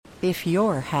If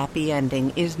your happy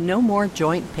ending is no more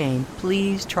joint pain,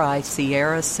 please try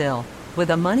Sierra Sil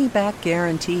with a money-back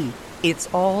guarantee. It's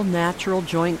all natural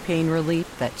joint pain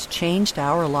relief that's changed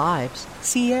our lives.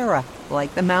 Sierra,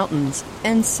 like the mountains,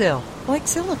 and Sil, like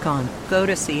silicone. Go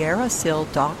to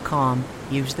sierrasil.com.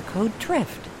 Use the code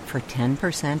DRIFT for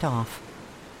 10% off.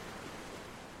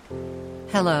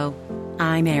 Hello,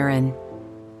 I'm Erin,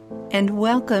 and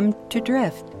welcome to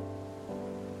Drift.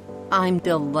 I'm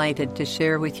delighted to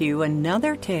share with you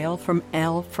another tale from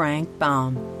L. Frank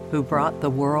Baum, who brought the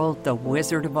world The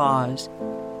Wizard of Oz.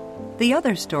 The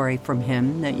other story from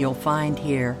him that you'll find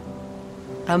here.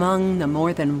 Among the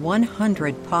more than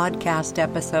 100 podcast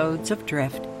episodes of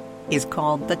Drift is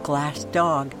called The Glass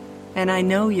Dog, and I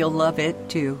know you'll love it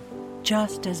too,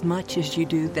 just as much as you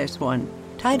do this one,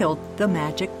 titled The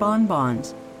Magic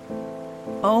Bonbons.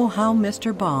 Oh, how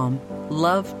Mr. Baum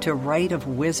loved to write of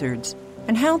wizards,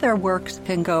 and how their works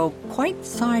can go quite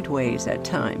sideways at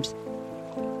times.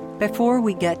 Before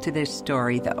we get to this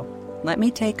story, though, let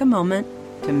me take a moment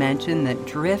to mention that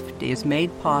Drift is made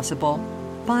possible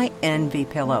by Envy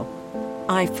Pillow.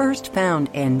 I first found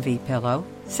Envy Pillow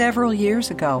several years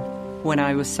ago when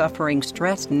I was suffering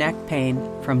stress neck pain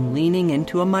from leaning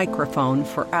into a microphone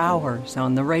for hours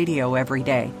on the radio every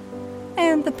day,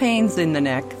 and the pains in the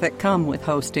neck that come with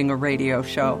hosting a radio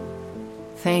show.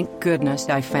 Thank goodness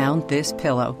I found this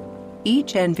pillow.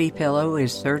 Each Envy pillow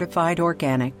is certified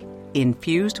organic,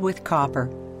 infused with copper,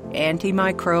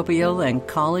 antimicrobial and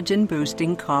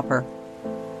collagen-boosting copper.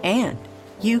 And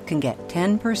you can get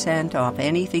 10% off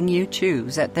anything you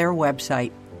choose at their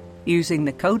website using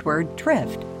the code word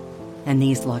DRIFT. And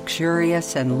these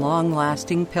luxurious and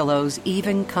long-lasting pillows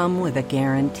even come with a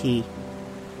guarantee.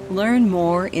 Learn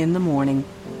more in the morning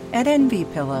at Envy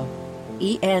Pillow,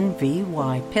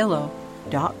 ENVY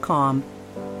Pillow.com,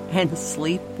 and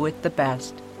sleep with the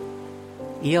best.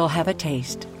 You'll have a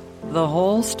taste, the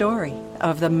whole story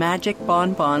of the magic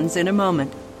bonbons in a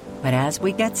moment, but as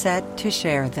we get set to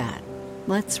share that,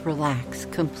 let's relax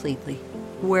completely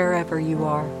wherever you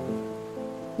are.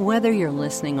 Whether you're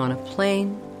listening on a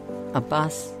plane, a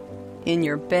bus, in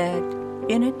your bed,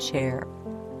 in a chair,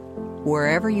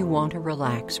 wherever you want to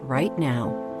relax right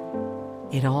now,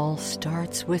 it all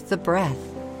starts with the breath.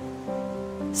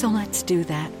 So let's do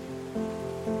that.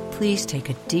 Please take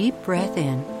a deep breath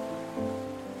in,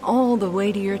 all the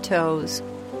way to your toes.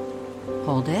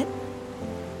 Hold it,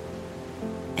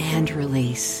 and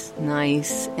release,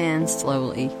 nice and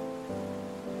slowly.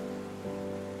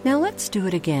 Now let's do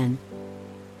it again.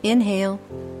 Inhale,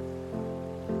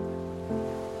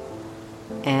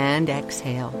 and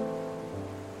exhale.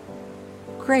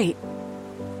 Great.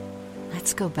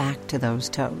 Let's go back to those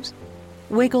toes.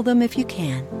 Wiggle them if you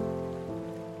can.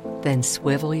 Then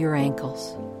swivel your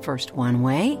ankles, first one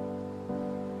way,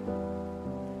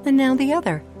 and now the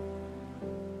other.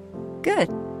 Good.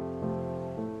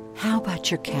 How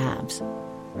about your calves?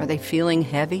 Are they feeling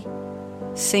heavy?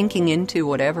 Sinking into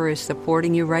whatever is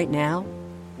supporting you right now?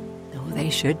 Oh, they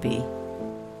should be.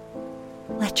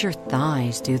 Let your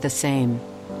thighs do the same.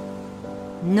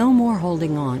 No more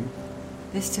holding on.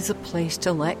 This is a place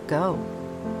to let go.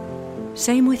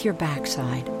 Same with your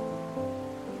backside.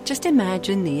 Just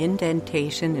imagine the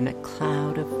indentation in a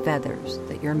cloud of feathers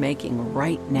that you're making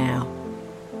right now.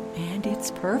 And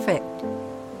it's perfect.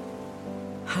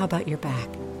 How about your back?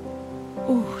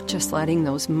 Ooh, just letting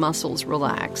those muscles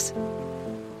relax.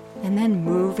 And then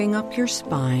moving up your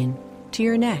spine to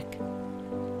your neck.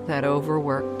 That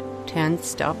overworked,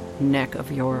 tensed up neck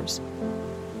of yours.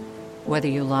 Whether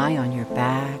you lie on your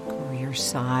back or your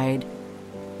side,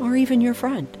 or even your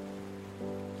front,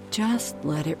 just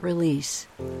let it release.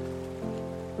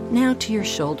 Now to your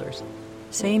shoulders.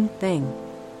 Same thing.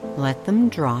 Let them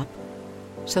drop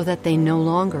so that they no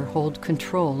longer hold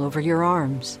control over your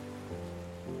arms.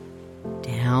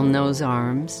 Down those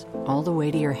arms, all the way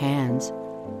to your hands.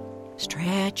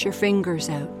 Stretch your fingers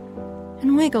out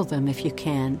and wiggle them if you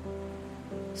can,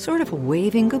 sort of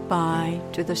waving goodbye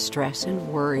to the stress and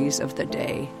worries of the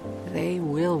day. They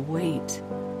will wait.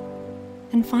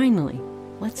 And finally,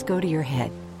 let's go to your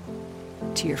head,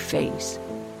 to your face.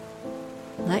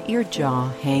 Let your jaw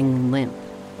hang limp,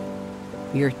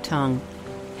 your tongue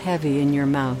heavy in your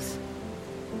mouth.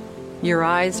 Your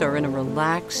eyes are in a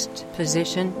relaxed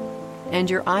position, and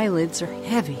your eyelids are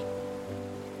heavy.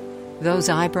 Those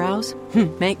eyebrows,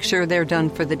 make sure they're done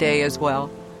for the day as well.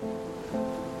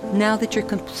 Now that you're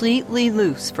completely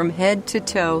loose from head to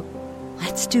toe,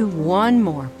 let's do one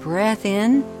more breath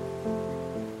in.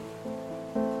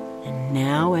 And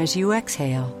now as you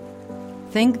exhale,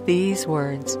 think these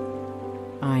words: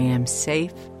 I am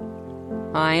safe.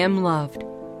 I am loved.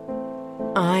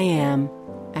 I am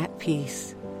at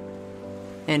peace.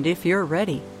 And if you're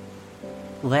ready,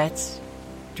 let's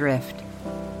drift.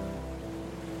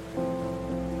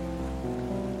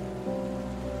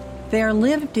 There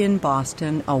lived in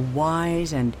Boston a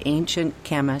wise and ancient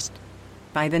chemist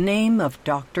by the name of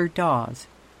Dr. Dawes,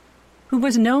 who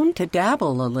was known to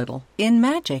dabble a little in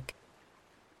magic.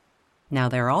 Now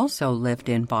there also lived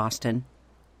in Boston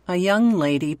a young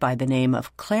lady by the name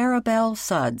of Clarabelle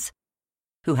Sudds,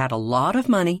 who had a lot of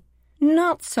money,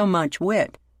 not so much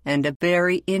wit, and a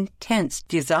very intense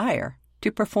desire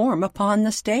to perform upon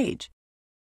the stage.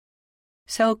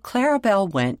 So Clarabelle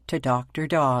went to Dr.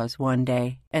 Dawes one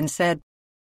day and said,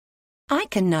 "I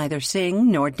can neither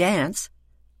sing nor dance.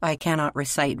 I cannot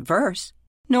recite verse,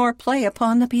 nor play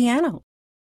upon the piano.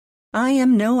 I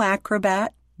am no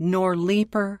acrobat, nor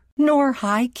leaper, nor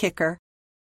high kicker.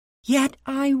 Yet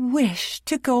I wish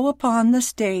to go upon the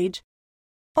stage.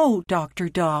 Oh, Dr.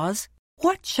 Dawes,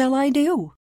 what shall I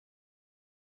do?"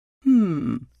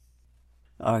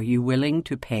 "Are you willing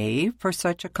to pay for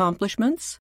such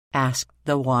accomplishments?" asked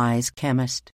the wise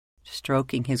chemist,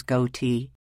 stroking his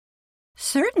goatee.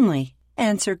 "Certainly,"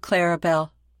 answered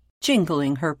Clarabelle,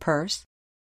 jingling her purse.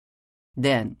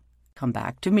 "Then come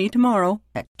back to me tomorrow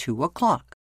at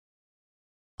 2:00.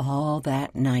 All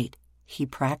that night he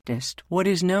practiced what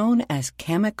is known as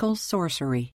chemical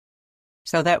sorcery,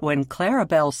 so that when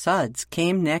Clarabelle Sudds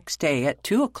came next day at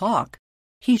 2:00,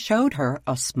 he showed her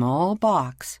a small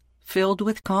box filled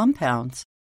with compounds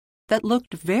that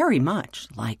looked very much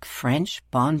like French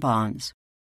bonbons.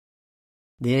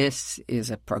 "This is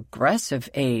a progressive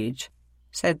age,"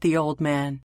 said the old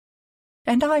man,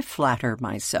 "and I flatter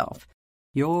myself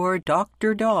your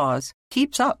Dr. Dawes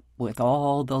keeps up with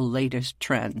all the latest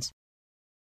trends.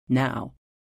 Now,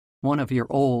 one of your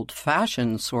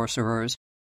old-fashioned sorcerers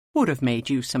would have made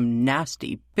you some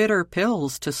nasty, bitter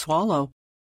pills to swallow,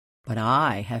 but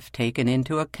I have taken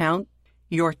into account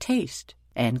your taste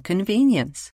and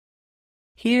convenience.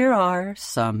 Here are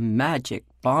some magic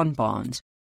bonbons.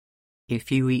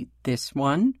 If you eat this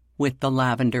one with the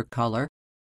lavender color,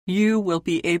 you will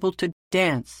be able to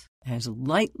dance as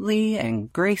lightly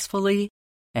and gracefully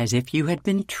as if you had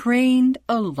been trained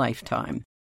a lifetime.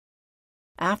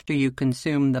 After you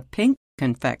consume the pink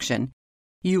confection,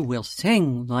 you will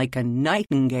sing like a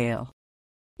nightingale.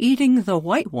 Eating the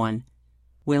white one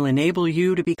will enable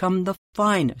you to become the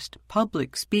finest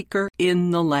public speaker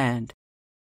in the land.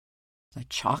 The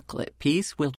chocolate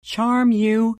piece will charm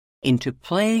you into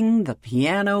playing the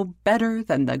piano better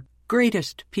than the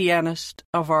greatest pianist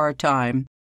of our time,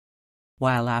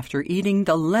 while after eating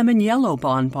the lemon-yellow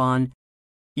bonbon,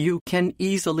 you can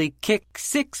easily kick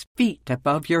 6 feet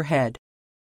above your head."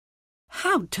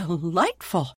 "How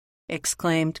delightful!"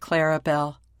 exclaimed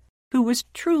Clarabelle, who was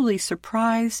truly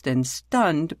surprised and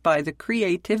stunned by the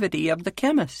creativity of the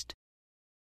chemist.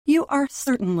 "You are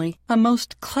certainly a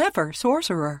most clever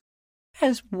sorcerer,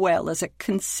 as well as a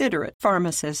considerate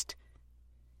pharmacist."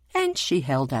 And she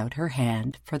held out her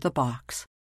hand for the box.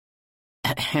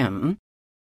 "Ahem,"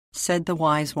 said the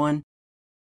wise one.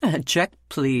 "A check,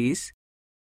 please."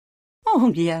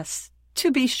 "Oh, yes, to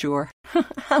be sure.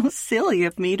 How silly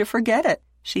of me to forget it,"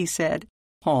 she said,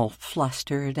 all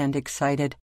flustered and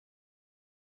excited.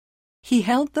 He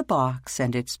held the box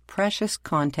and its precious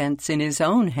contents in his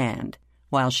own hand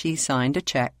while she signed a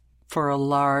check for a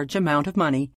large amount of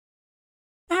money,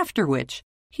 after which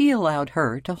he allowed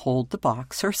her to hold the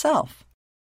box herself.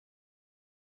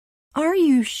 "Are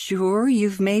you sure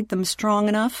you've made them strong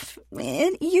enough?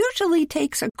 It usually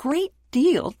takes a great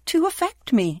deal to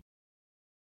affect me."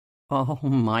 "Oh,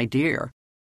 my dear,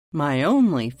 my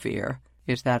only fear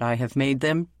is that I have made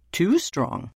them too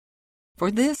strong,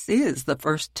 for this is the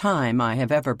first time I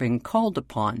have ever been called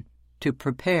upon to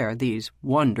prepare these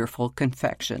wonderful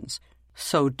confections.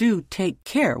 So do take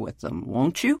care with them,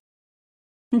 won't you?"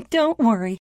 "Don't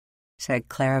worry," said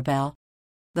Clarabelle.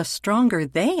 "The stronger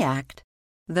they act,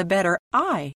 the better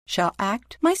I shall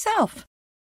act myself."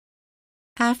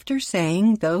 After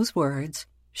saying those words,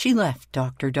 she left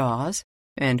Dr. Dawes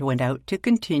and went out to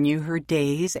continue her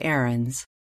day's errands.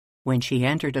 When she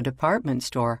entered a department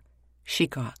store, she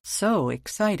got so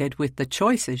excited with the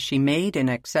choices she made in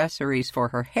accessories for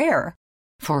her hair,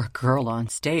 for a girl on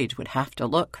stage would have to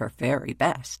look her very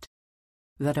best,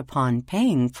 that upon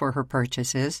paying for her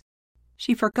purchases,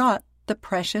 she forgot the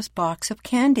precious box of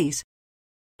candies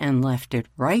and left it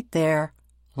right there,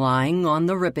 lying on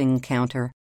the ribbon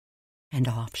counter, and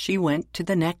off she went to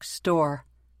the next store.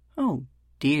 Oh,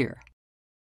 dear.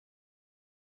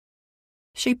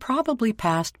 She probably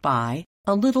passed by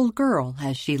a little girl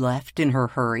as she left in her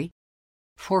hurry,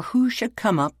 for who should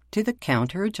come up to the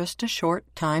counter just a short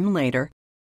time later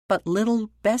but little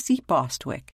Bessie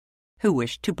Bostwick, who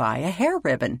wished to buy a hair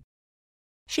ribbon.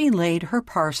 She laid her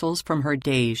parcels from her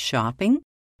day's shopping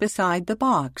beside the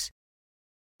box.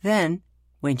 Then,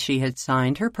 when she had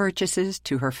signed her purchases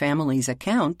to her family's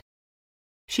account,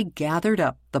 she gathered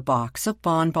up the box of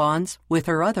bonbons with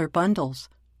her other bundles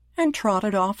and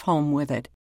trotted off home with it,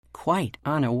 quite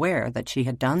unaware that she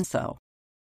had done so.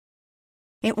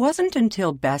 It wasn't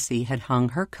until Bessie had hung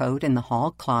her coat in the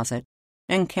hall closet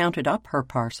and counted up her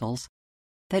parcels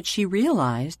that she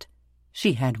realized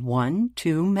she had one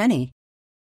too many.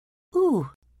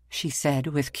 "Ooh," she said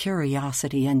with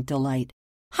curiosity and delight.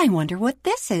 "I wonder what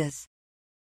this is."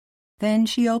 Then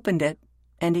she opened it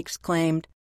and exclaimed,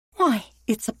 "Why,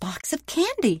 it's a box of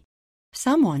candy!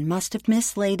 Someone must have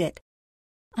mislaid it.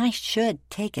 I should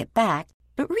take it back,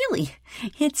 but really,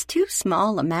 it's too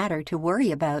small a matter to worry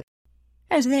about,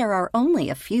 as there are only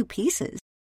a few pieces."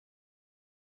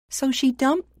 So she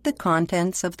dumped the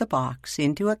contents of the box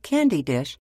into a candy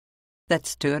dish that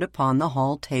stood upon the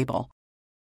hall table,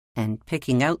 and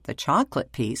picking out the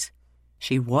chocolate piece,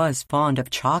 she was fond of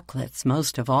chocolates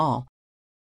most of all,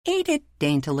 ate it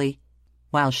daintily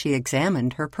while she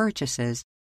examined her purchases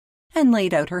and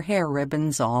laid out her hair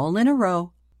ribbons all in a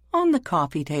row on the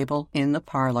coffee table in the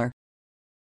parlor.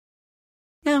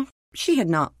 Now, she had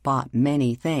not bought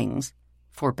many things,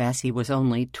 for Bessie was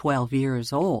only 12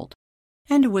 years old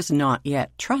and was not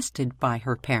yet trusted by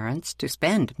her parents to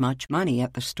spend much money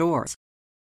at the stores.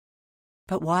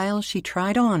 But while she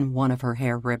tried on one of her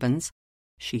hair ribbons,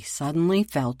 she suddenly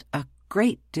felt a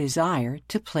great desire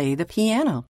to play the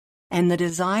piano, and the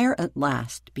desire at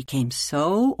last became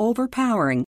so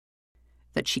overpowering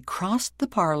that she crossed the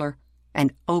parlor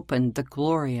and opened the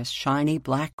glorious shiny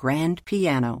black grand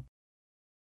piano.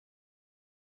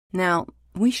 Now,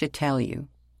 we should tell you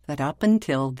that up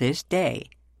until this day,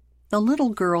 the little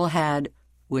girl had,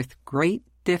 with great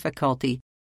difficulty,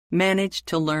 managed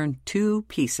to learn 2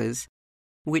 pieces,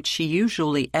 which she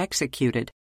usually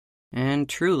executed, and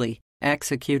truly,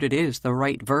 executed is the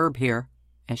right verb here,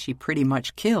 as she pretty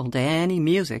much killed any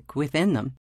music within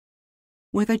them,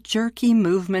 with a jerky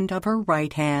movement of her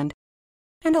right hand,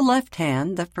 and a left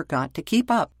hand that forgot to keep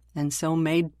up and so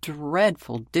made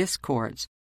dreadful discords.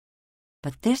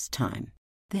 But this time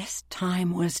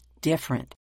was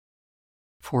different.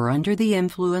 For under the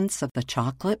influence of the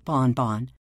chocolate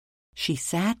bonbon, she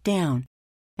sat down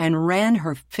and ran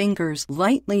her fingers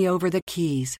lightly over the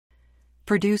keys,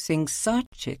 producing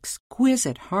such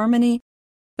exquisite harmony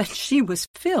that she was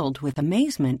filled with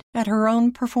amazement at her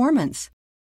own performance.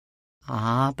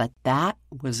 Ah, but that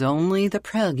was only the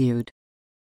prelude.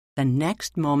 The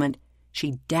next moment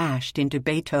she dashed into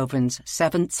Beethoven's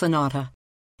 7th Sonata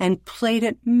and played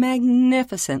it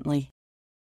magnificently.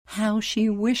 How she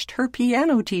wished her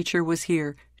piano teacher was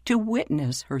here to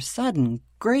witness her sudden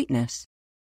greatness.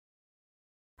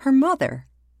 Her mother,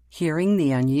 hearing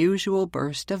the unusual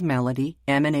burst of melody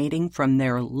emanating from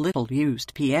their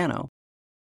little-used piano,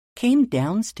 came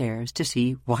downstairs to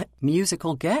see what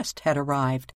musical guest had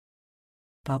arrived.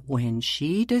 But when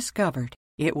she discovered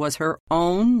it was her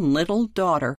own little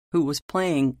daughter who was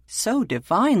playing so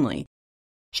divinely,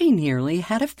 she nearly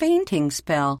had a fainting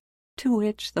spell, to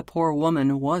which the poor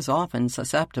woman was often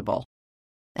susceptible,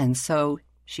 and so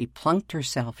she plunked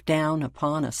herself down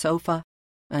upon a sofa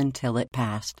until it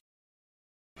passed.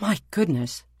 "My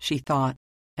goodness," she thought,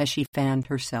 as she fanned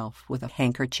herself with a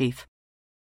handkerchief.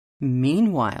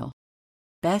 Meanwhile,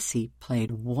 Bessie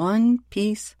played one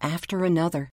piece after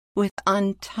another with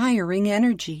untiring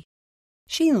energy.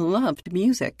 She loved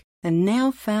music, and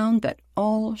now found that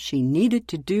all she needed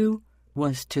to do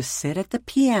was to sit at the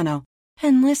piano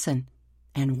and listen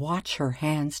and watch her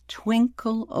hands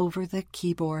twinkle over the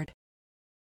keyboard.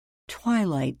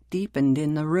 Twilight deepened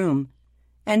in the room,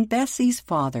 and Bessie's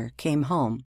father came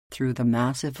home through the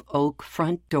massive oak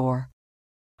front door,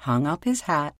 hung up his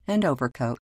hat and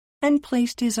overcoat, and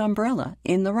placed his umbrella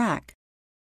in the rack.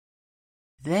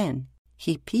 Then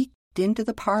he peeked into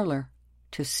the parlor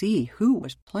to see who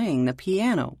was playing the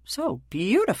piano so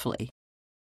beautifully.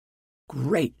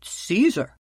 "Great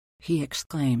Caesar!" he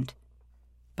exclaimed.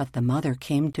 But the mother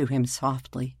came to him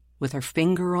softly, with her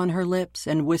finger on her lips,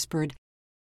 and whispered,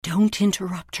 "Don't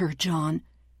interrupt her, John.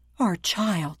 Our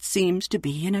child seems to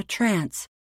be in a trance.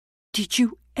 Did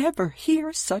you ever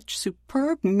hear such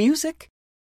superb music?"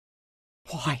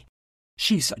 "Why,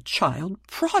 she's a child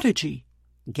prodigy,"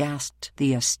 gasped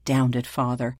the astounded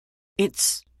father.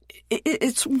 It's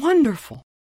wonderful."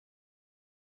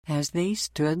 As they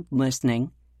stood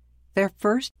listening, their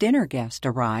first dinner guest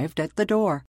arrived at the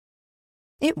door.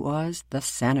 It was the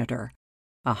senator,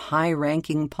 a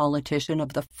high-ranking politician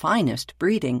of the finest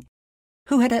breeding,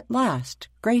 who had at last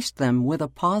graced them with a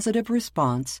positive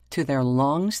response to their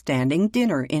long-standing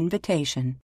dinner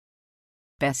invitation.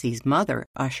 Bessie's mother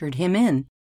ushered him in,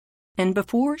 and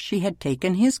before she had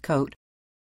taken his coat,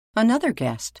 another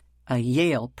guest, a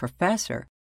Yale professor,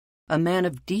 a man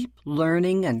of deep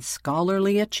learning and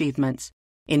scholarly achievements,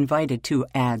 invited to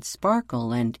add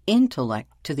sparkle and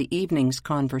intellect to the evening's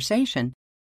conversation,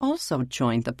 also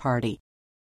joined the party.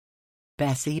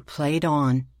 Bessie played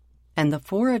on, and the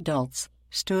four adults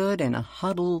stood in a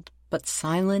huddled but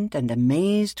silent and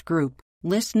amazed group,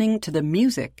 listening to the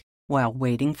music while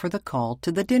waiting for the call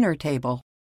to the dinner table.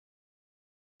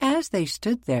 As they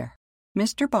stood there,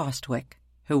 Mr. Bostwick,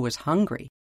 who was hungry,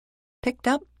 picked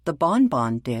up the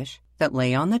bonbon dish that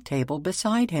lay on the table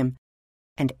beside him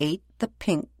and ate the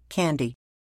pink candy.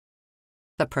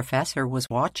 The professor was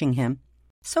watching him,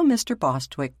 so Mr.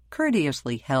 Bostwick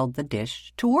courteously held the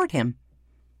dish toward him.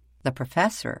 The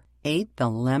professor ate the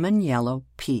lemon-yellow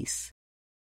piece,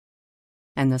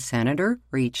 and the senator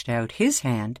reached out his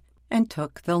hand and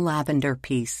took the lavender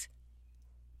piece.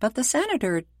 But the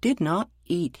senator did not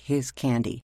eat his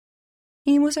candy.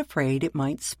 He was afraid it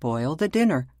might spoil the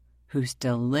dinner, whose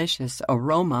delicious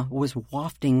aroma was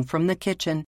wafting from the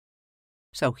kitchen.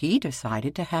 So he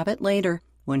decided to have it later,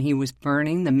 when he was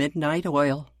burning the midnight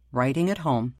oil, writing at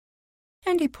home,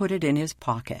 and he put it in his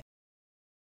pocket.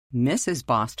 Mrs.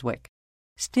 Bostwick,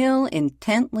 still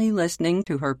intently listening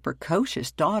to her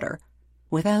precocious daughter,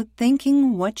 without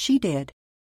thinking what she did,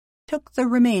 took the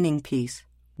remaining piece,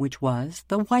 which was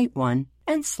the white one,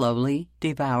 and slowly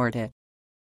devoured it.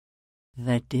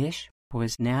 The dish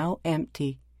was now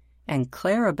empty, and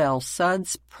Clarabelle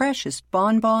Sudd's precious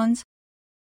bonbons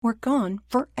were gone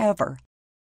forever.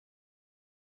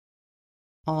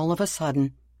 All of a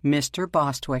sudden, Mr.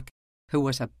 Bostwick, who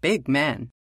was a big man,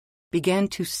 began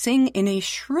to sing in a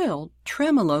shrill,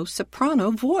 tremolo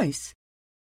soprano voice.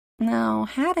 Now,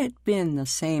 had it been the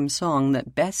same song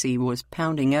that Bessie was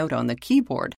pounding out on the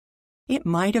keyboard, it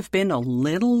might have been a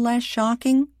little less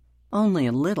shocking, only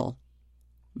a little.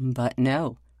 But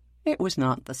no, it was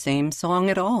not the same song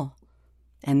at all,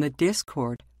 and the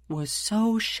discord was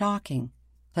so shocking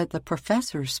that the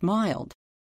professor smiled.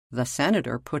 The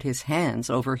senator put his hands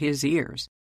over his ears.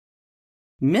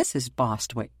 Mrs.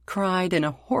 Bostwick cried in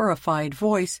a horrified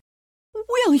voice,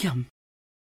 "William!"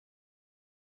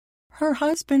 Her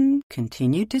husband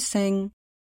continued to sing,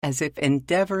 as if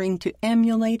endeavoring to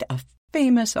emulate a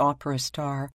famous opera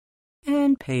star,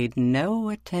 and paid no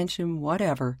attention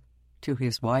whatever to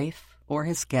his wife or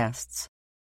his guests.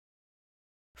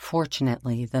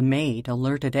 Fortunately, the maid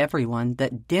alerted everyone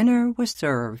that dinner was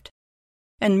served,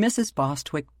 and Mrs.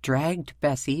 Bostwick dragged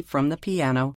Bessie from the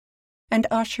piano and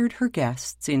ushered her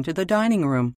guests into the dining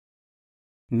room.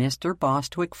 Mr.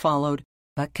 Bostwick followed,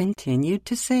 but continued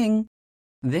to sing,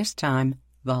 this time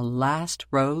the last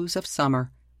rose of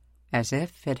summer, as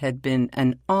if it had been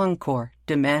an encore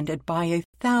demanded by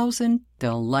 1,000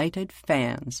 delighted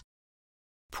fans.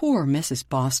 Poor Mrs.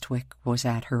 Bostwick was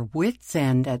at her wits'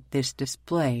 end at this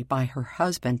display by her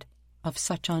husband of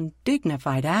such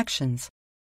undignified actions,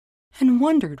 and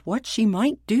wondered what she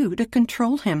might do to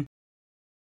control him.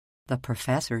 The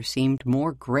professor seemed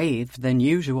more grave than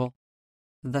usual.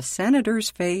 The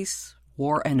senator's face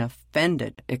wore an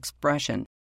offended expression,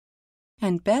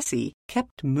 and Bessie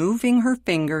kept moving her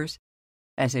fingers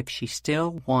as if she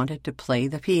still wanted to play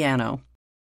the piano.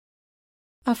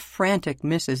 A frantic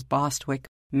Mrs. Bostwick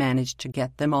managed to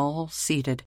get them all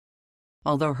seated,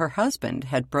 although her husband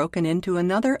had broken into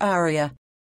another aria.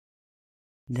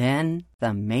 Then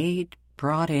the maid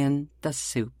brought in the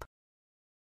soup.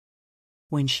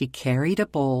 When she carried a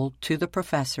bowl to the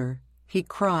professor, he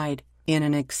cried in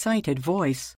an excited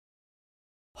voice,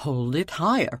 "Hold it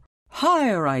higher,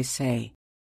 higher, I say!"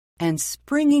 And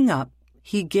springing up,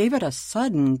 he gave it a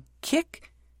sudden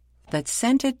kick that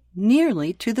sent it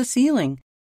nearly to the ceiling,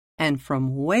 and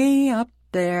from way up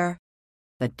there,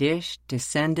 the dish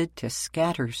descended to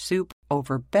scatter soup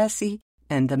over Bessie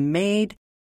and the maid,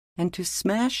 and to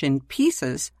smash in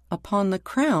pieces upon the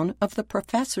crown of the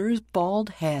professor's bald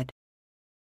head.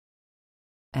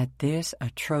 At this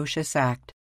atrocious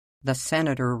act, the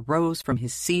senator rose from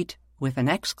his seat with an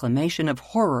exclamation of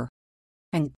horror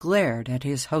and glared at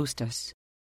his hostess.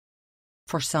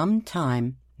 For some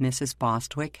time, Mrs.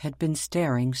 Bostwick had been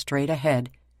staring straight ahead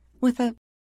with a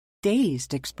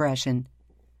dazed expression,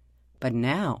 but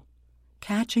now,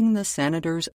 catching the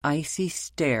senator's icy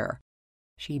stare,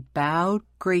 she bowed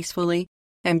gracefully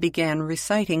and began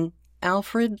reciting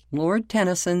Alfred Lord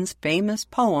Tennyson's famous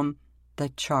poem, "The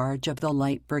Charge of the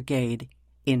Light Brigade,"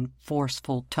 in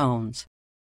forceful tones.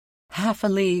 "Half a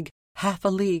league, half a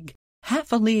league,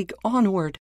 half a league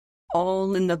onward,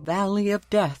 all in the valley of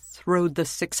death rode the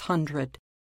 600.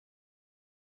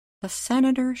 The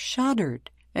senator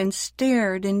shuddered and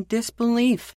stared in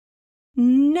disbelief.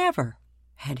 Never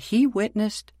had he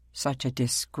witnessed such a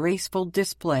disgraceful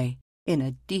display in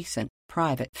a decent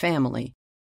private family.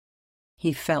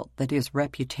 He felt that his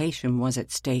reputation was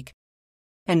at stake,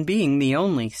 and being the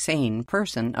only sane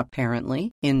person,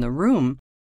 apparently, in the room,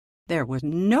 there was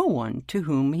no one to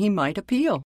whom he might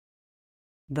appeal.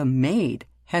 The maid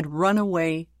had run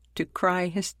away to cry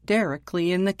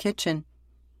hysterically in the kitchen.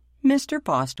 Mr.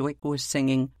 Bostwick was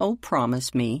singing "Oh,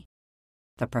 Promise Me."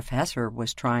 The professor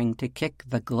was trying to kick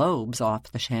the globes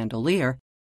off the chandelier.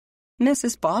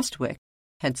 Mrs. Bostwick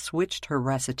had switched her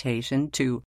recitation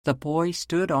to "The Boy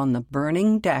Stood on the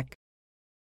Burning Deck,"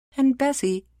 and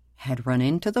Bessie had run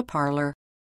into the parlor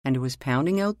and was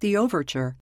pounding out the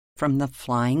overture from the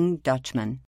Flying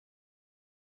Dutchman.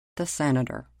 The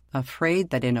senator, afraid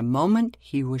that in a moment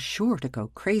he was sure to go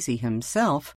crazy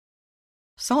himself,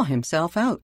 saw himself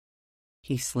out.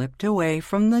 He slipped away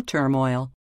from the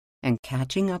turmoil and,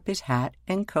 catching up his hat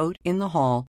and coat in the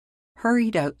hall,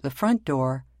 hurried out the front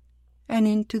door and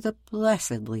into the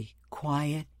blessedly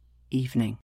quiet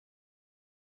evening.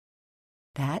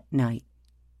 That night,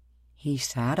 he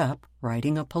sat up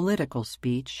writing a political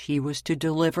speech he was to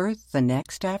deliver the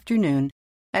next afternoon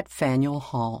at Faneuil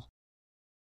Hall.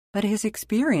 But his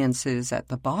experiences at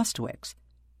the Bostwicks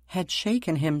had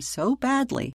shaken him so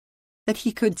badly that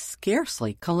he could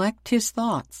scarcely collect his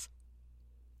thoughts.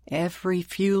 Every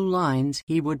few lines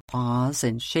he would pause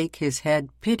and shake his head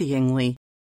pityingly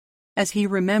as he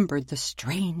remembered the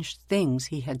strange things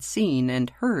he had seen and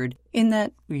heard in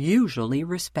that usually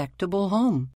respectable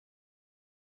home.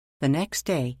 The next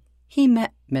day he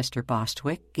met Mr.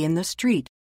 Bostwick in the street,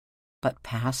 but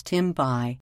passed him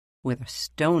by with a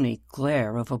stony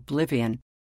glare of oblivion.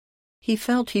 He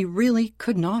felt he really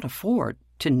could not afford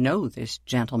to know this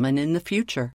gentleman in the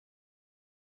future.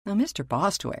 Now, Mr.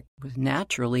 Bostwick was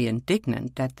naturally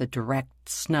indignant at the direct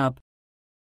snub,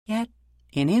 yet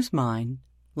in his mind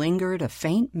lingered a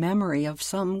faint memory of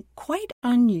some quite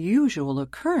unusual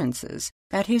occurrences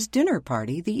at his dinner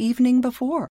party the evening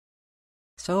before.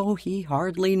 So he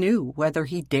hardly knew whether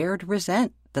he dared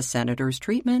resent the senator's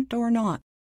treatment or not.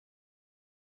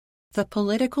 The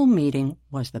political meeting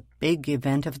was the big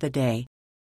event of the day,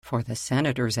 for the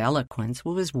senator's eloquence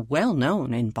was well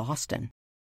known in Boston.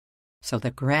 So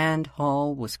the grand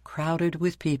hall was crowded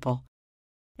with people,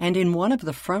 and in one of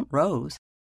the front rows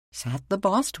sat the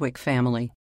Bostwick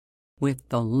family, with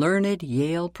the learned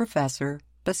Yale professor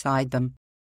beside them.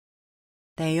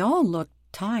 They all looked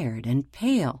tired and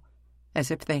pale, as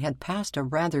if they had passed a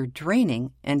rather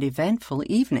draining and eventful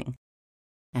evening,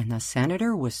 and the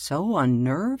senator was so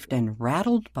unnerved and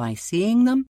rattled by seeing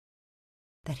them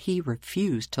that he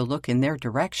refused to look in their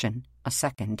direction a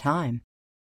second time.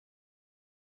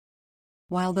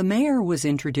 While the mayor was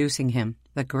introducing him,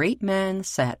 the great man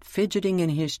sat fidgeting in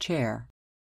his chair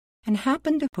and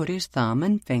happened to put his thumb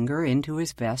and finger into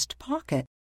his vest pocket.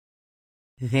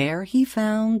 There he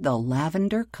found the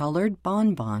lavender-colored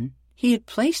bonbon he had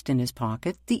placed in his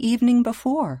pocket the evening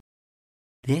before.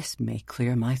 "This may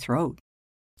clear my throat,"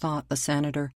 thought the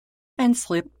senator, and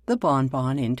slipped the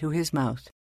bonbon into his mouth.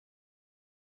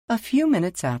 A few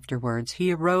minutes afterwards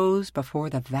he arose before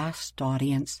the vast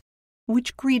audience,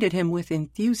 which greeted him with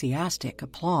enthusiastic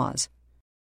applause.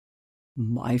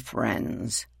 "My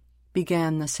friends,"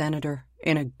 began the senator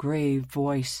in a grave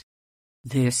voice,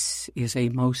 "this is a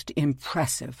most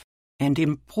impressive and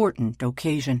important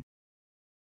occasion."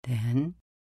 Then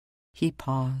he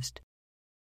paused,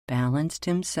 balanced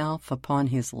himself upon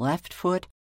his left foot,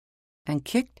 and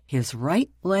kicked his right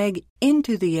leg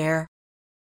into the air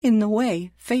in the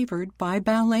way favored by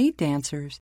ballet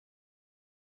dancers.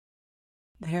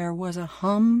 There was a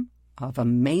hum of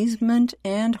amazement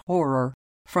and horror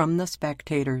from the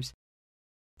spectators.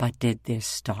 But did this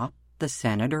stop the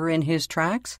senator in his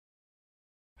tracks?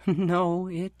 No,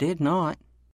 it did not.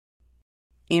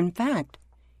 In fact,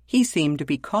 he seemed to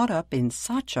be caught up in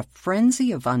such a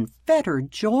frenzy of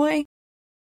unfettered joy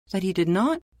that he did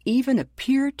not even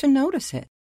appear to notice it.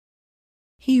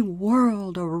 He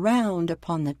whirled around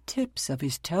upon the tips of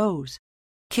his toes,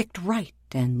 kicked right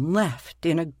and left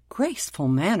in a graceful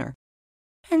manner,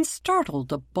 and startled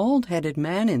the bald-headed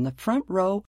man in the front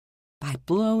row by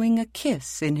blowing a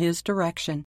kiss in his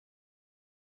direction.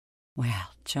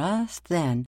 Well, just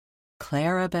then,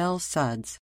 Clarabelle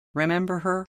Sudds, remember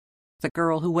her? The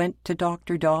girl who went to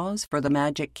Dr. Dawes for the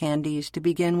magic candies to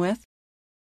begin with?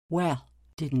 Well,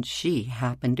 didn't she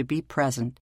happen to be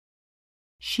present?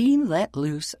 She let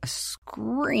loose a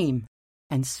scream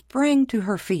and sprang to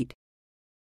her feet.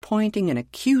 pointing an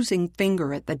accusing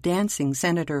finger at the dancing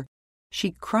senator,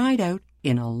 she cried out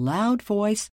in a loud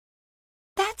voice,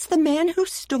 "That's the man who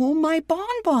stole my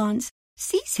bonbons!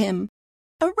 Seize him!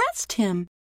 Arrest him!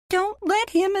 Don't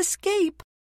let him escape!"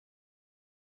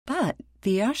 But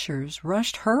the ushers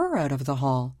rushed her out of the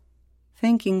hall,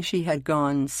 thinking she had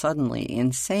gone suddenly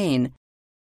insane,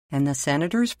 and the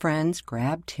senator's friends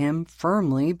grabbed him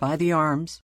firmly by the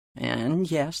arms, and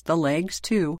yes, the legs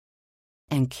too,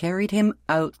 and carried him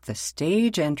out the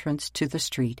stage entrance to the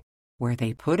street, where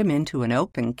they put him into an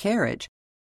open carriage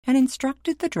and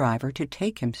instructed the driver to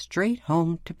take him straight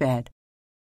home to bed.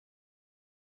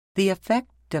 The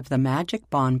effect of the magic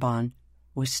bonbon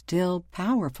was still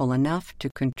powerful enough to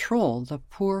control the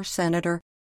poor senator,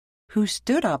 who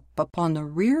stood up upon the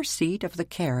rear seat of the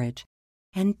carriage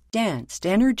and danced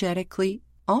energetically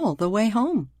all the way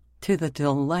home, to the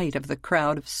delight of the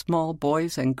crowd of small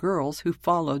boys and girls who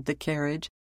followed the carriage,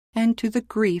 and to the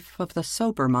grief of the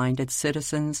sober-minded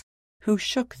citizens who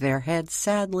shook their heads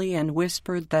sadly and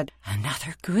whispered that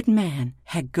another good man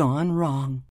had gone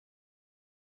wrong.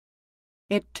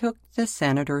 It took the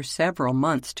senator several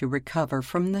months to recover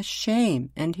from the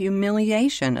shame and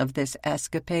humiliation of this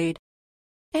escapade,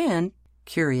 and,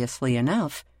 curiously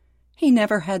enough, he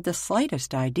never had the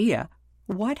slightest idea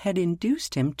what had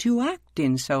induced him to act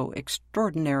in so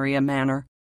extraordinary a manner.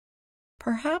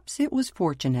 Perhaps it was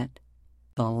fortunate.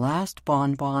 The last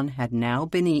bonbon had now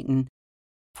been eaten,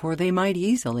 for they might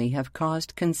easily have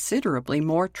caused considerably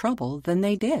more trouble than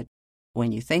they did,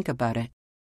 when you think about it.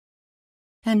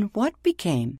 And what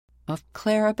became of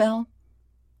Clarabelle?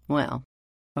 Well,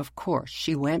 of course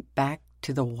she went back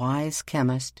to the wise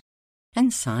chemist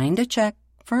and signed a check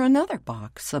for another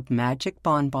box of magic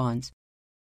bonbons.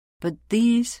 But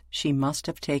these she must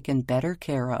have taken better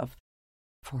care of,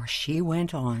 for she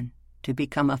went on to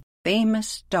become a famous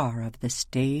star of the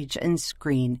stage and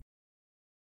screen.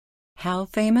 How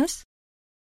famous?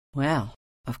 Well,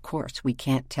 of course we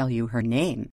can't tell you her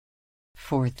name,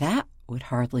 for that would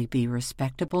hardly be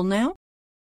respectable now,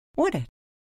 would it?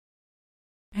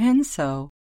 And so,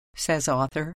 says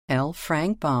author L.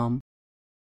 Frank Baum,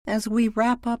 as we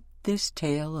wrap up this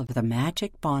tale of the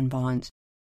magic bonbons,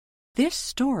 this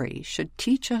story should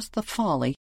teach us the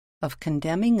folly of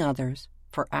condemning others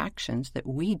for actions that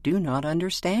we do not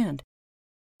understand,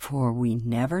 for we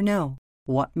never know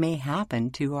what may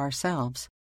happen to ourselves.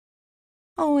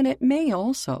 Oh, and it may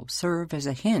also serve as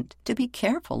a hint to be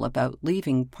careful about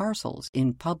leaving parcels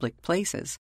in public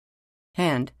places,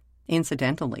 and,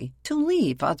 incidentally, to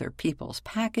leave other people's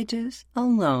packages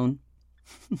alone.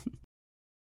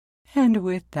 And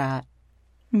with that,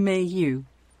 may you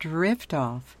drift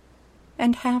off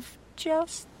and have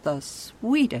just the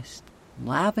sweetest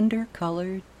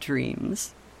lavender-colored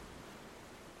dreams.